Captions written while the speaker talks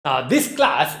This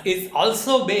class is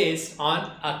also based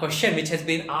on a question which has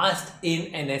been asked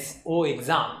in NSO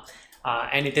exam,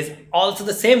 and it is also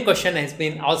the same question has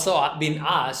been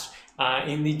asked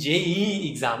in the JEE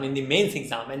exam, in the mains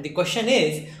exam. And the question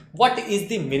is, what is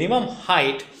the minimum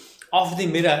height of the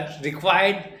mirror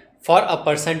required for a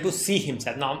person to see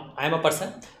himself? Now I am a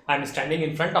person, I am standing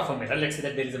in front of a mirror. Let's say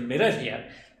that there is a mirror here.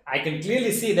 I can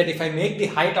clearly see that if I make the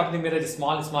height of the mirror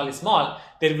small,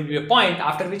 there will be a point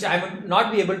after which I would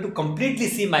not be able to completely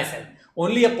see myself.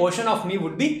 Only a portion of me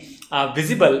would be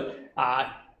visible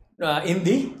in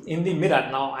the mirror.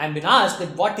 Now I am being asked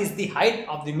that what is the height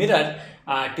of the mirror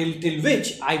till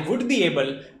which I would be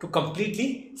able to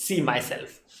completely see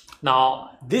myself.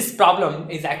 Now this problem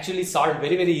is actually solved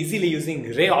very easily using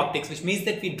ray optics, which means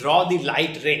that we draw the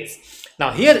light rays.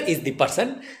 Now here is the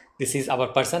person. This is our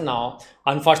person. Now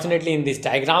unfortunately in this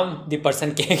diagram the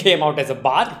person came out as a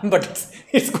bar, but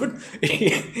it's good.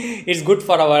 It's good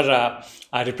for our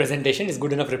representation. It's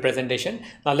good enough representation.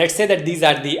 Now let's say that these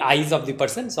are the eyes of the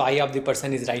person. So eye of the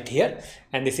person is right here,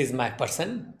 and this is my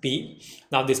person P.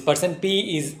 Now this person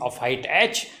P is of height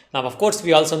h. Now of course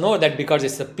we also know that because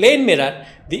it's a plane mirror,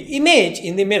 the image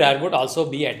in the mirror would also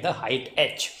be at the height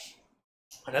h.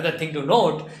 Another thing to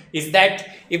note is that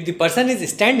if the person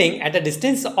is standing at a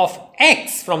distance of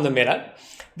x from the mirror,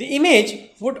 the image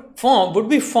would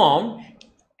be formed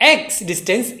x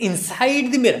distance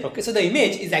inside the mirror. Okay, so the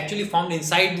image is actually formed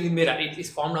inside the mirror. It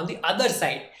is formed on the other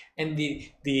side, and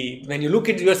when you look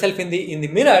at yourself in the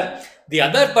mirror, the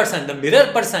other person, the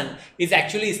mirror person, is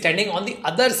actually standing on the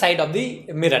other side of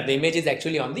the mirror. The image is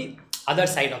actually on the other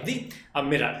side of the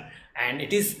mirror, and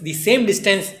it is the same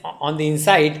distance on the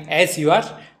inside as you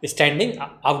are standing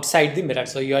outside the mirror.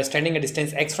 So you are standing a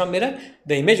distance x from mirror,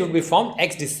 the image would be formed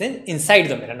x distance inside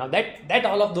the mirror. Now that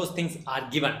all of those things are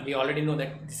given. We already know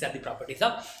that these are the properties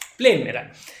of plane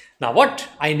mirror. Now what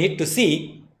I need to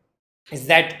see is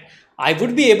that I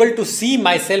would be able to see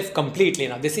myself completely.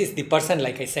 Now this is the person,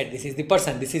 like I said, this is the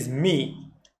person, this is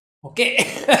me. Okay.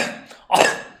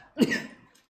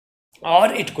 Or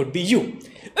it could be you.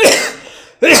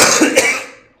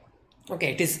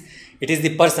 Okay, it is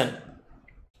the person.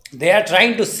 They are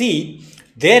trying to see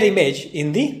their image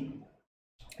in the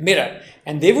mirror,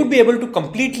 and they would be able to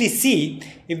completely see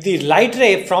if the light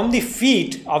ray from the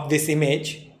feet of this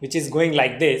image, which is going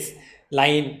like this,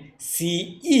 line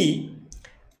CE,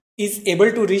 is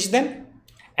able to reach them,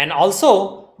 and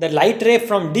also the light ray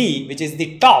from D, which is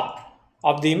the top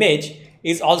of the image,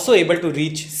 is also able to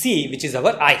reach C, which is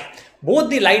our eye.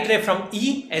 Both the light ray from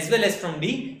E as well as from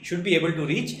D should be able to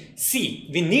reach C.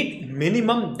 We need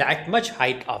minimum that much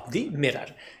height of the mirror.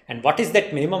 And what is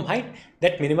that minimum height?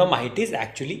 That minimum height is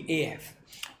actually AF.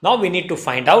 Now we need to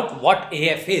find out what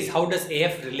AF is. How does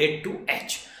AF relate to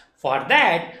H? For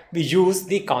that, we use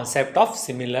the concept of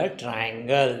similar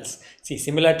triangles. See,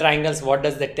 similar triangles, what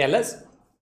does that tell us?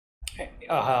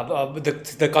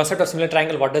 The concept of similar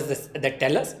triangle, what does that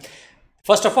tell us?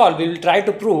 First of all, we will try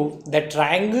to prove that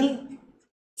triangle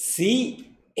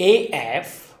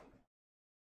CAF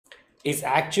is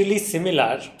actually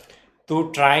similar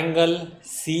to triangle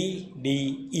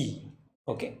CDE.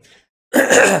 Okay.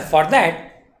 For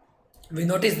that, we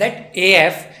notice that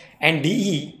AF and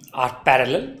DE are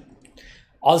parallel.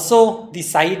 Also, the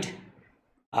side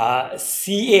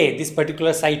CA, this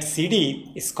particular side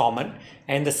CD, is common,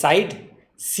 and the side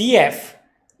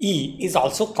CFE is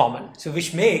also common. So,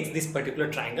 which makes this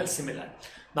particular triangle similar.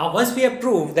 Now, once we have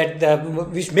proved that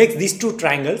which makes these two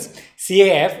triangles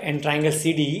CAF and triangle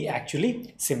CDE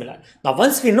actually similar. Now,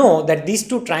 once we know that these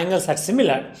two triangles are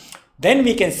similar, then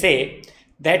we can say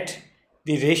that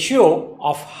the ratio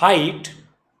of height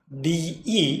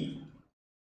DE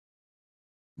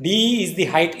is the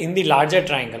height in the larger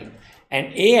triangle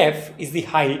and AF is the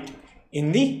height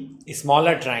in the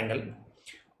smaller triangle,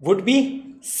 would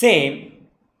be same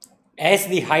as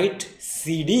the height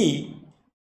CD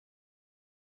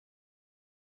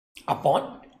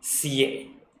upon CA.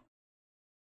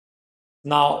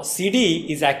 Now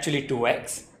CD is actually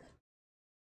 2x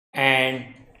and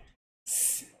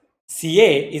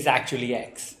CA is actually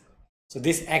x. So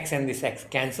this x and this x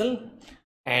cancel,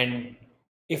 and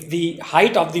if the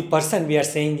height of the person we are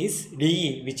saying is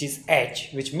DE, which is h,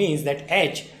 which means that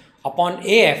h upon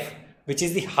AF, which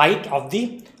is the height of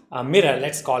the mirror,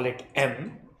 let's call it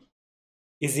m,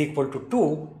 is equal to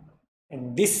 2,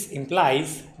 and this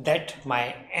implies that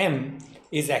my m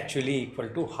is actually equal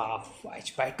to half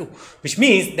h by 2, which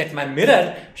means that my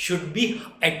mirror should be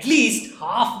at least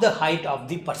half the height of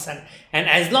the person, and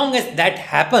as long as that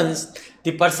happens,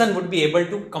 the person would be able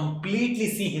to completely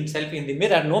see himself in the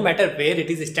mirror, no matter where it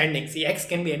is standing. See, x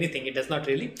can be anything, it does not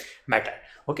really matter.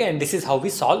 Okay, and this is how we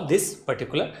solve this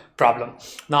particular problem.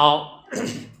 Now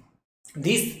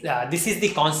this is the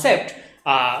concept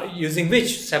using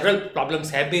which several problems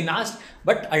have been asked,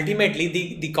 but ultimately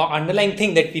the underlying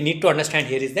thing that we need to understand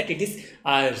here is that it is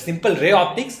simple ray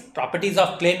optics, properties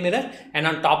of plane mirror, and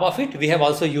on top of it we have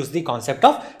also used the concept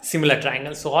of similar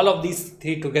triangle. So all of these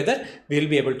three together we will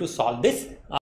be able to solve this